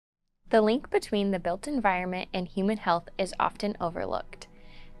The link between the built environment and human health is often overlooked.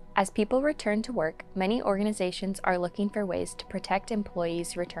 As people return to work, many organizations are looking for ways to protect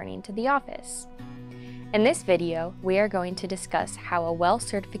employees returning to the office. In this video, we are going to discuss how a WELL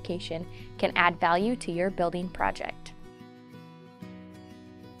certification can add value to your building project.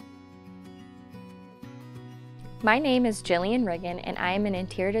 My name is Jillian Riggin, and I am an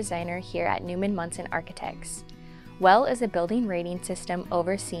interior designer here at Newman Munson Architects. WELL is a building rating system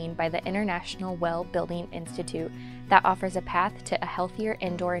overseen by the International WELL Building Institute that offers a path to a healthier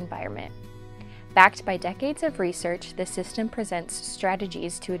indoor environment. Backed by decades of research, the system presents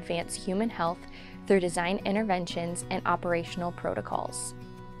strategies to advance human health through design interventions and operational protocols.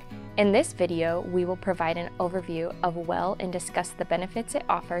 In this video, we will provide an overview of WELL and discuss the benefits it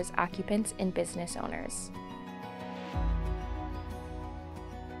offers occupants and business owners.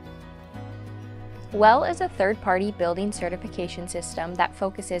 WELL is a third-party building certification system that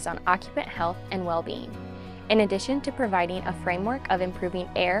focuses on occupant health and well-being. In addition to providing a framework of improving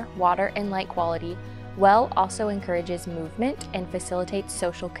air, water, and light quality, WELL also encourages movement and facilitates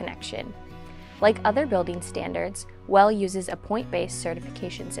social connection. Like other building standards, WELL uses a point-based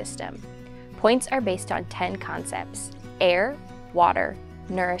certification system. Points are based on 10 concepts: air, water,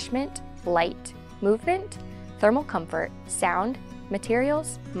 nourishment, light, movement, thermal comfort, sound,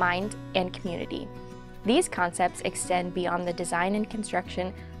 materials, mind, and community. These concepts extend beyond the design and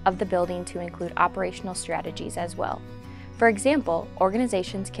construction of the building to include operational strategies as well. For example,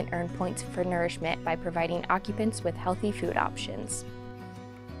 organizations can earn points for nourishment by providing occupants with healthy food options.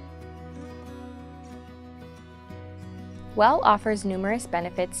 WELL offers numerous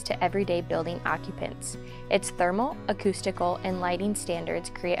benefits to everyday building occupants. Its thermal, acoustical, and lighting standards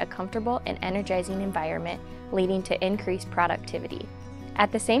create a comfortable and energizing environment, leading to increased productivity.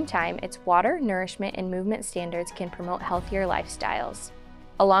 At the same time, its water, nourishment, and movement standards can promote healthier lifestyles.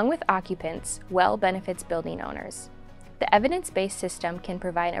 Along with occupants, WELL benefits building owners. The evidence-based system can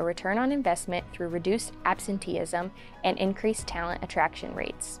provide a return on investment through reduced absenteeism and increased talent attraction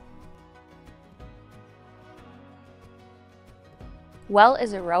rates. WELL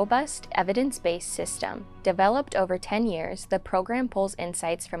is a robust, evidence-based system. Developed over 10 years, the program pulls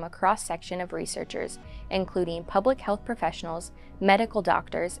insights from a cross-section of researchers, including public health professionals, medical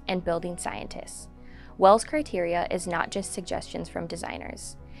doctors, and building scientists. WELL's criteria is not just suggestions from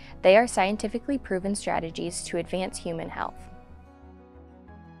designers. They are scientifically proven strategies to advance human health.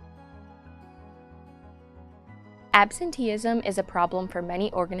 Absenteeism is a problem for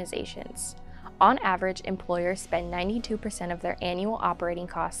many organizations. On average, employers spend 92% of their annual operating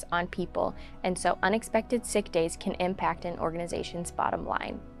costs on people, and so unexpected sick days can impact an organization's bottom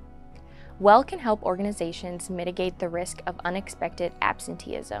line. WELL can help organizations mitigate the risk of unexpected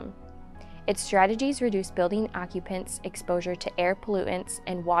absenteeism. Its strategies reduce building occupants' exposure to air pollutants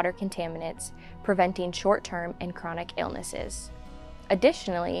and water contaminants, preventing short-term and chronic illnesses.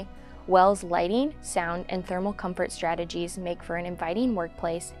 Additionally, WELL's lighting, sound, and thermal comfort strategies make for an inviting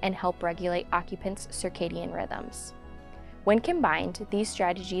workplace and help regulate occupants' circadian rhythms. When combined, these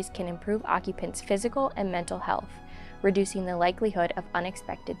strategies can improve occupants' physical and mental health, reducing the likelihood of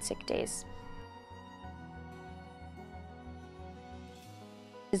unexpected sick days.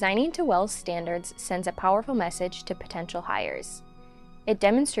 Designing to WELL's standards sends a powerful message to potential hires. It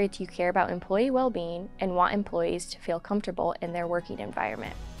demonstrates you care about employee well-being and want employees to feel comfortable in their working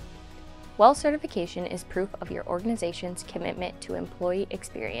environment. WELL certification is proof of your organization's commitment to employee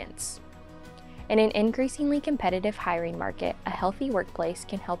experience. In an increasingly competitive hiring market, a healthy workplace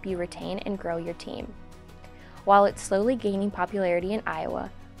can help you retain and grow your team. While it's slowly gaining popularity in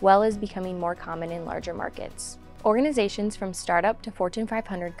Iowa, WELL is becoming more common in larger markets. Organizations from startup to Fortune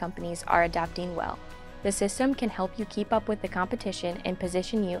 500 companies are adopting WELL. The system can help you keep up with the competition and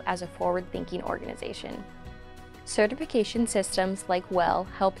position you as a forward-thinking organization. Certification systems like WELL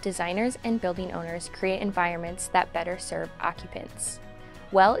help designers and building owners create environments that better serve occupants.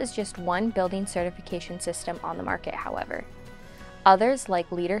 WELL is just one building certification system on the market, however. Others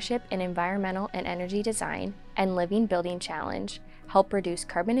like Leadership in Environmental and Energy Design and Living Building Challenge help reduce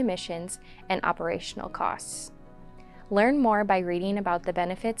carbon emissions and operational costs. Learn more by reading about the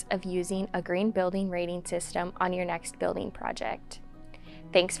benefits of using a green building rating system on your next building project.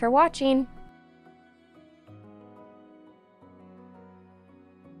 Thanks for watching!